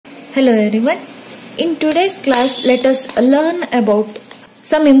Hello everyone. In today's class, let us learn about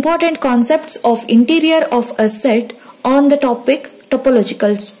some important concepts of interior of a set on the topic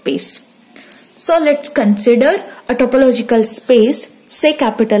topological space. So let's consider a topological space, say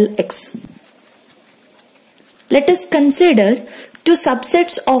capital X. Let us consider two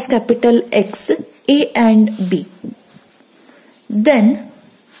subsets of capital X, A and B. Then,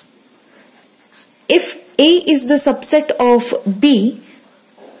 if A is the subset of B,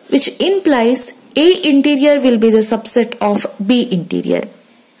 which implies A interior will be the subset of B interior.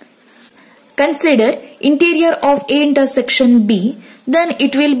 Consider interior of A intersection B, then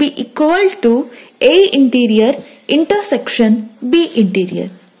it will be equal to A interior intersection B interior.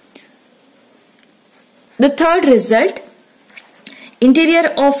 The third result, interior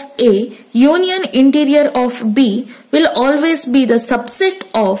of A union interior of B will always be the subset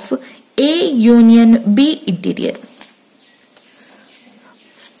of A union B interior.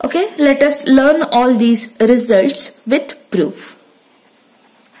 Okay, let us learn all these results with proof.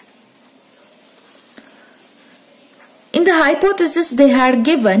 In the hypothesis, they had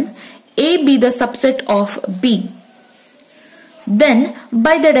given A be the subset of B. Then,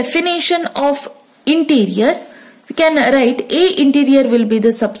 by the definition of interior, we can write A interior will be the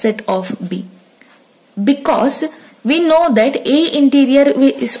subset of B. Because we know that A interior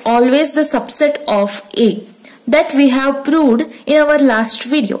is always the subset of A. That we have proved in our last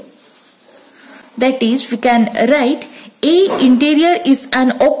video. That is, we can write A interior is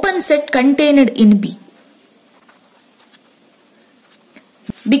an open set contained in B.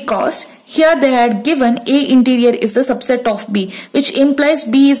 Because here they had given A interior is the subset of B, which implies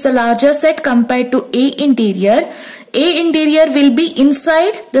B is the larger set compared to A interior. A interior will be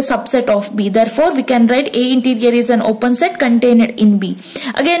inside the subset of B. Therefore, we can write A interior is an open set contained in B.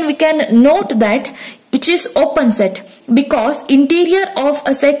 Again, we can note that which is open set, because interior of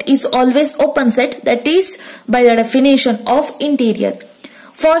a set is always open set, that is by the definition of interior.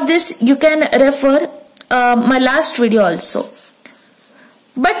 For this, you can refer my last video also.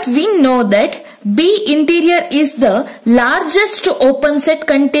 But we know that B interior is the largest open set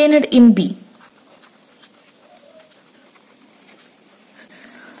contained in B.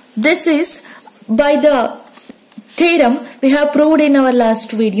 This is by the theorem we have proved in our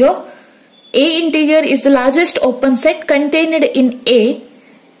last video. A interior is the largest open set contained in A.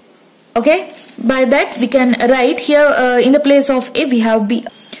 Okay, by that we can write here in the place of A we have B.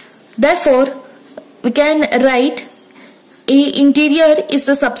 Therefore, we can write A interior is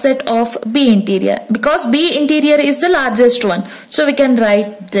the subset of B interior, because B interior is the largest one. So we can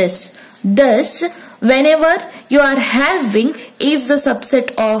write this. Thus, whenever you are having A is the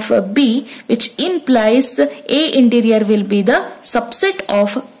subset of B, which implies A interior will be the subset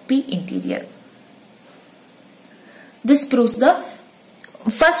of B interior. This proves the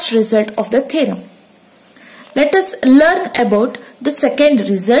first result of the theorem. Let us learn about the second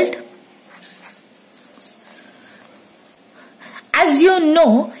result. As you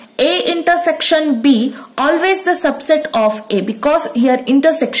know, A intersection B always the subset of A, because here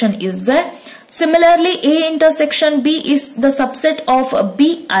intersection is there. Similarly, A intersection B is the subset of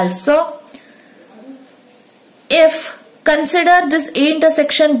B also. If consider this A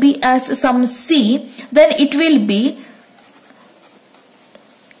intersection B as some C, then it will be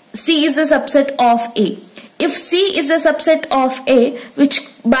C is a subset of A. If C is a subset of A, which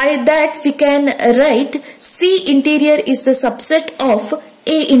by that we can write C interior is the subset of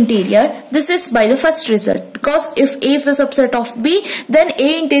A interior. This is by the first result, because if A is the subset of B, then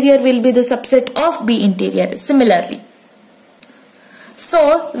A interior will be the subset of B interior. Similarly,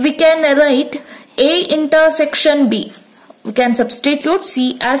 so we can write A intersection B. We can substitute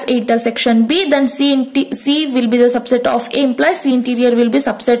C as A intersection B, then C will be the subset of A, implies C interior will be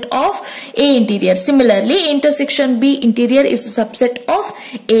subset of A interior. Similarly, A intersection B interior is the subset of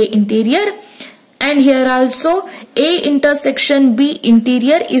A interior, and here also A intersection B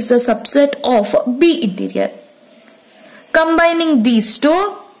interior is the subset of B interior. Combining these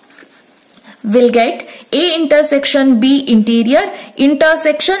two, we'll get A intersection B interior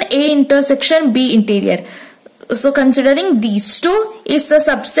intersection A intersection B interior. So considering these two is the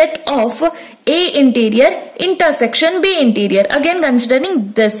subset of A interior intersection B interior. Again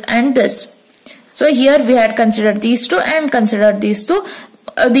considering this and this. So here we had considered these two and considered these two.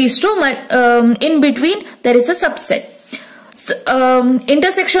 In between there is a subset. So,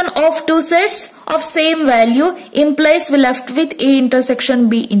 intersection of two sets of same value implies we left with A intersection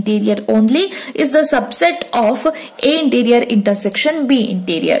B interior only is the subset of A interior intersection B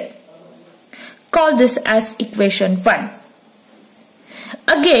interior. Call this as equation 1.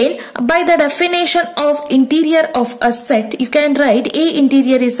 Again, by the definition of interior of a set, you can write A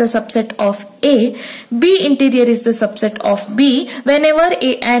interior is a subset of A, B interior is the subset of B, whenever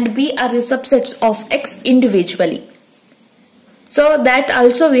A and B are the subsets of X individually. So that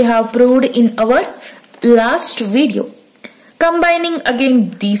also we have proved in our last video. Combining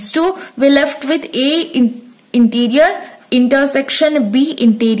again these two, we left with A interior intersection B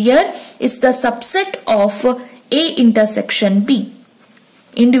interior is the subset of A intersection B.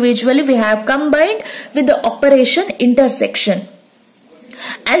 Individually we have combined with the operation intersection.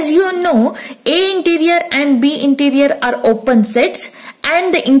 As you know, A interior and B interior are open sets,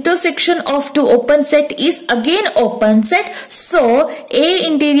 and the intersection of two open set is again open set. So A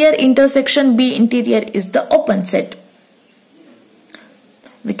interior intersection B interior is the open set.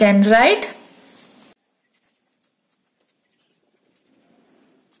 We can write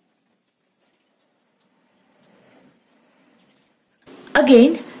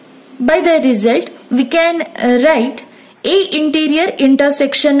again, by the result, we can write A interior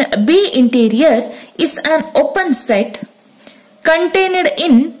intersection B interior is an open set contained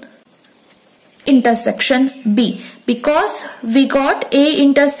in intersection B, because we got A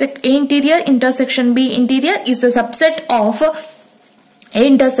interior intersection B interior is a subset of A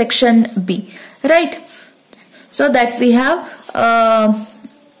intersection B, right? So that we have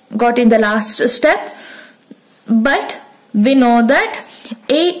got in the last step, but we know that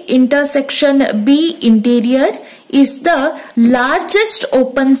A intersection B interior is the largest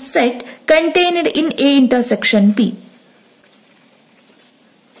open set contained in A intersection B,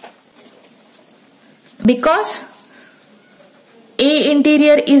 because A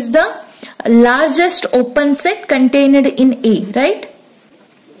interior is the largest open set contained in A, right?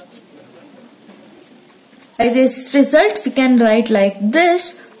 By this result we can write like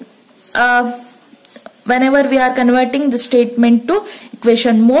this. Whenever we are converting the statement to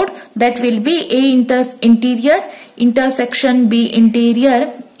equation mode, that will be A interior intersection B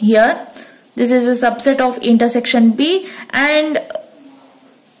interior. Here this is a subset of intersection B, and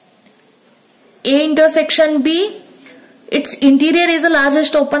A intersection B, its interior is the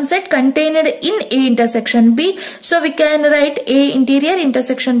largest open set contained in A intersection B. So we can write A interior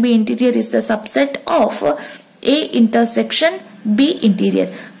intersection B interior is the subset of A intersection B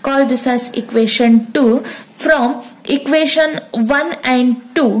interior. Call this as equation 2. From equation 1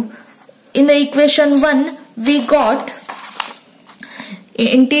 and 2, in the equation 1 we got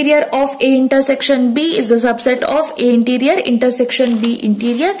interior of A intersection B is a subset of A interior intersection B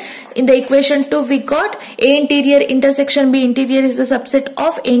interior. In the equation 2 we got A interior intersection B interior is a subset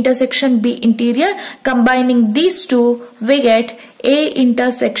of A intersection B interior. Combining these two, we get A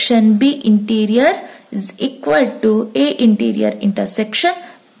intersection B interior is equal to A interior intersection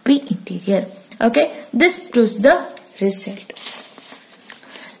B interior. Okay, this proves the result.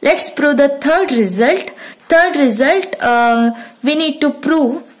 Let's prove the third result. Third result, we need to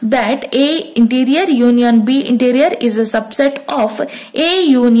prove that A interior union B interior is a subset of A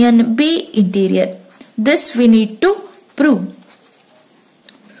union B interior. This we need to prove.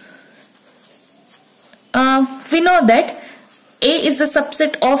 We know that A is a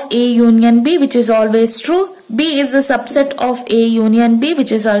subset of A union B, which is always true. B is a subset of A union B,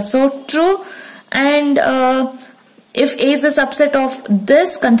 which is also true. And if A is a subset of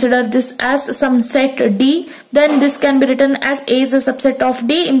this, consider this as some set D, then this can be written as A is a subset of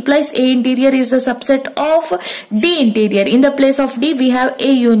D, implies A interior is a subset of D interior. In the place of D, we have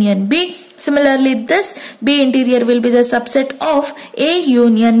A union B. Similarly, this B interior will be the subset of A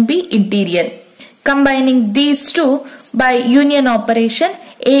union B interior. Combining these two by union operation,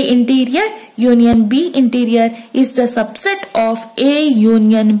 A interior union B interior is the subset of A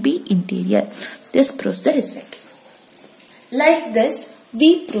union B interior. This proves the result. Like this,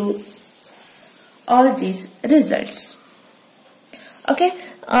 we prove all these results. Okay,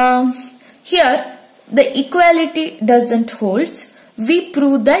 here the equality doesn't holds. We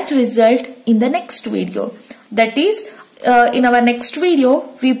prove that result in the next video. That is, in our next video,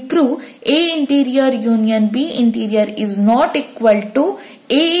 we prove A interior union B interior is not equal to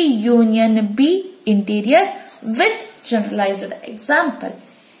A union B interior with generalized example.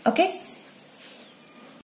 Okay.